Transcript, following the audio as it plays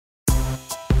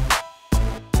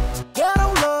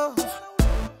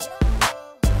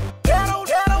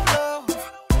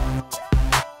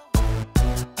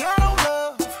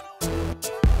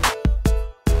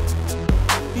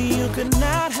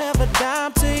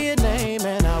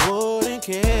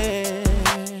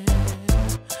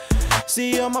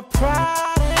See, you're my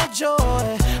pride and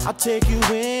joy. I'll take you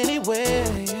anywhere.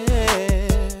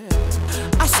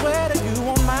 I swear to you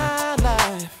on my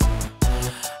life,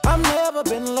 I've never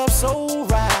been loved so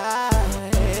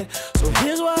right. So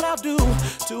here's what I'll do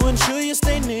to ensure you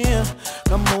stay near.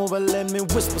 Come over, let me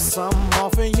whisper something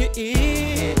off in your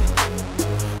ear.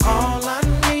 All I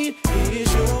need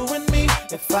is you and me.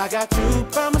 If I got you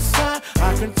by my side,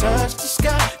 I can touch the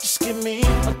sky. Just give me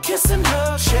a kiss and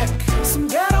hug. Check. Some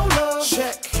ghetto love.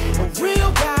 Check. A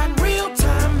real guy in real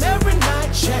time every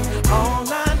night. Check. All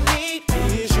I need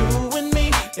is you and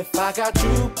me. If I got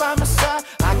you by my side,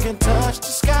 I can touch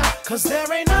the sky. Cause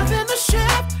there ain't nothing to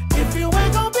share. If you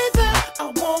ain't gonna be there,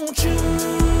 I want you.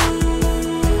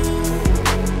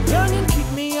 Young and keep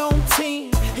me on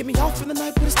 10. Hit me off in the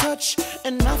night with his touch.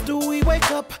 And after we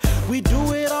wake up, we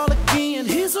do it all again.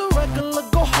 He's a regular,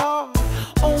 go hard.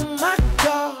 Oh my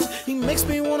God, he makes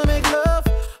me wanna make love.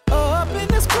 Up in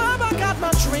this club, I got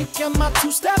my drink and my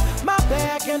two-step, my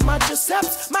bag and my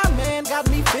Giuseppe's. My man got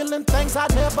me feeling things I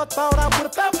never thought I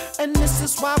would've felt. And this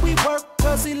is why we work,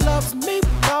 cause he loves me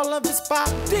with all of his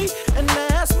body. And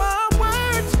that's my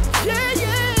words, yeah,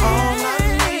 yeah. All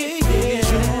I need is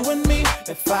you and me.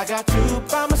 If I got you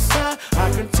by my side,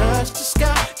 I can touch the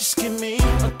sky. Just give me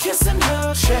a kiss and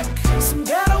hug. Check. Some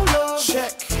ghetto love.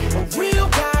 Check. A real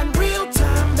guy in real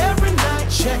time every night.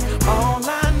 Check. All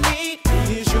I need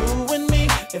is you and me.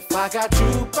 If I got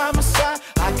you by my side,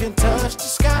 I can touch the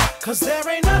sky. Cause there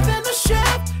ain't nothing to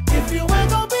share. If you ain't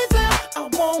gonna be there, I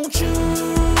want you.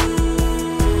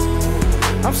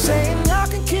 I'm saying y'all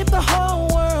can keep the whole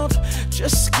world.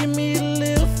 Just give me the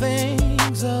little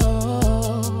things,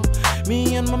 oh.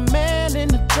 Me and my man in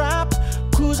the drop,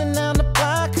 cruising down the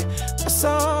block. That's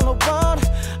all I want.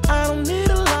 I don't need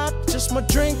a lot, just my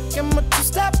drink and my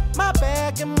two-step, my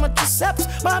bag and my Giuseppe's.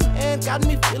 My man got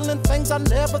me feeling things I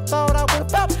never thought I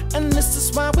would've felt. And this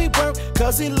is why we work,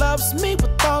 cause he loves me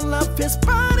with all of his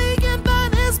body. And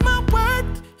that is my word,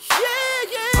 yeah,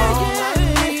 yeah, all yeah. All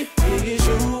I need is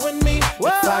you and me. Whoa.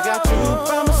 If I got you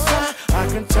by my side, I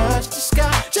can touch the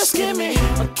sky. Just give me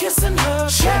a kiss and hug.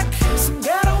 Check. Some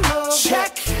ghetto love.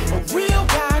 Check. A real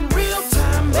guy in real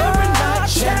time every night.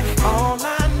 Check. All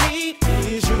I need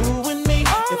is you and me.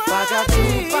 If I got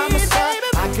you by my side,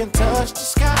 I can touch the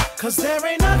sky. Cause there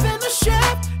ain't nothing to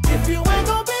share. If you ain't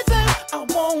gonna be there, I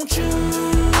want you.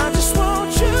 I just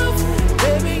want you,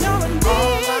 baby.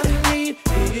 All I need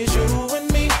is you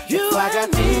and me. If I got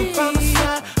you by my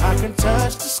side, I can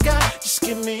touch the sky. Just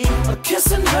give me a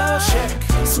kiss and hug. Check.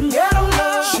 Some ghetto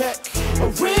love. Check. A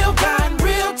real guy in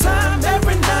real time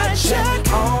every night.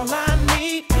 Check. All I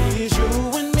need is you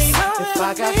and me. If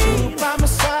I got you by my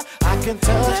side, I can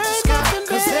touch the sky.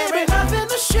 Cause there ain't nothing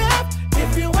to share.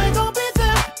 If you ain't gonna be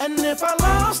there. And if I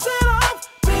lost it all,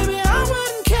 baby, I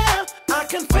wouldn't care. I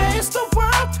can face the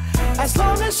world. As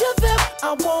long as you're there,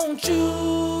 I want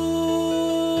you.